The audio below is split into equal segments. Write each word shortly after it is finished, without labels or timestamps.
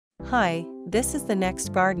Hi, this is the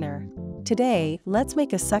Next Gardener. Today, let's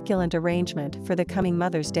make a succulent arrangement for the coming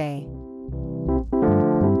Mother's Day.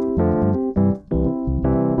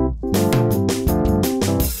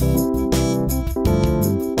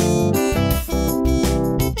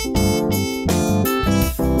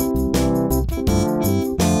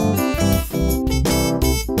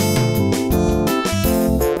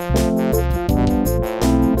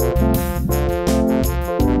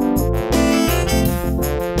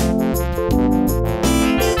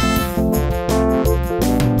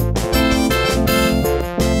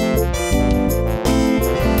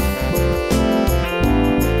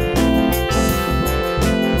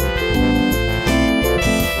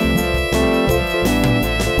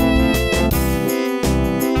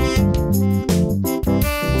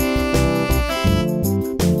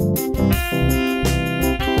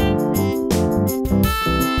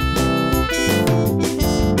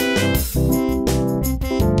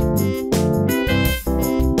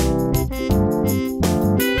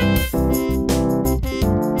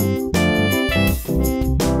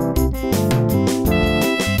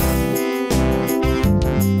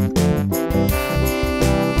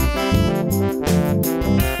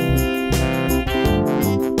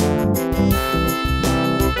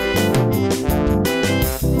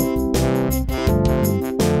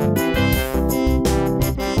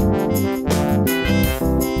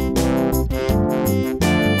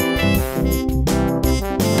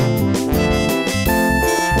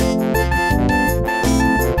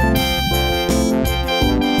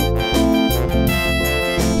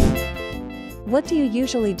 What do you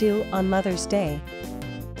usually do on Mother's Day?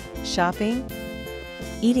 Shopping?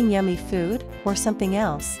 Eating yummy food, or something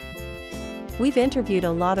else? We've interviewed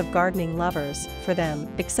a lot of gardening lovers. For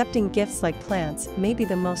them, accepting gifts like plants may be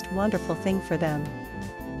the most wonderful thing for them.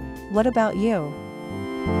 What about you?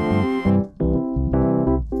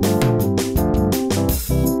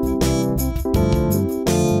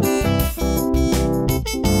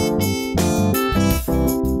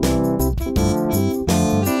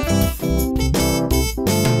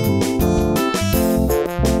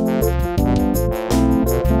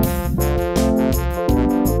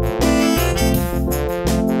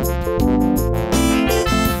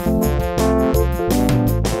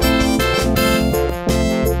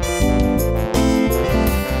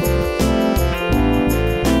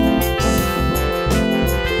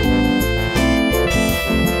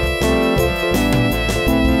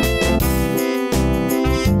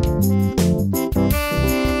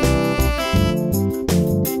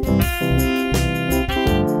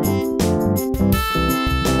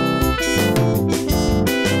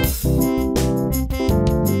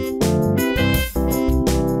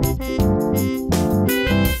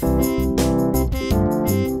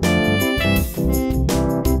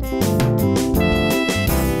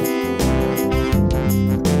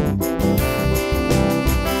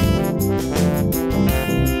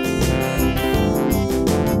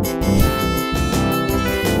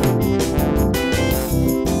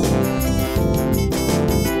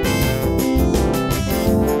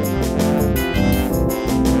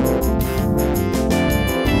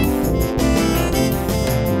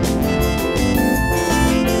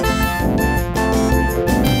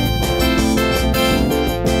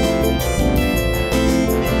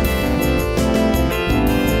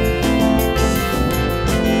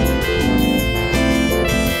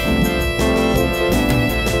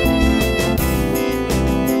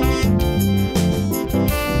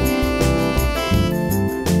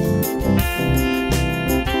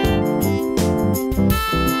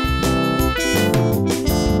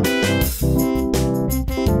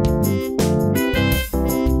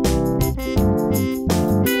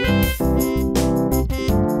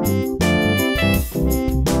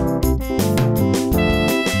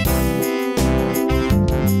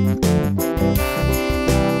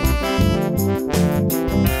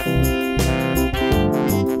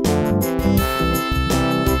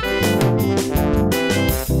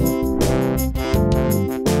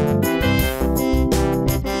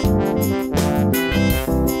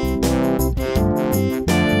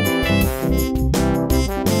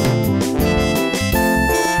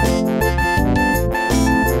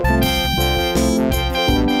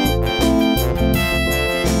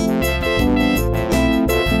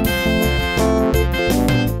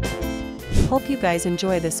 Hope you guys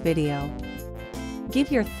enjoy this video.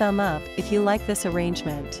 Give your thumb up if you like this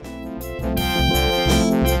arrangement.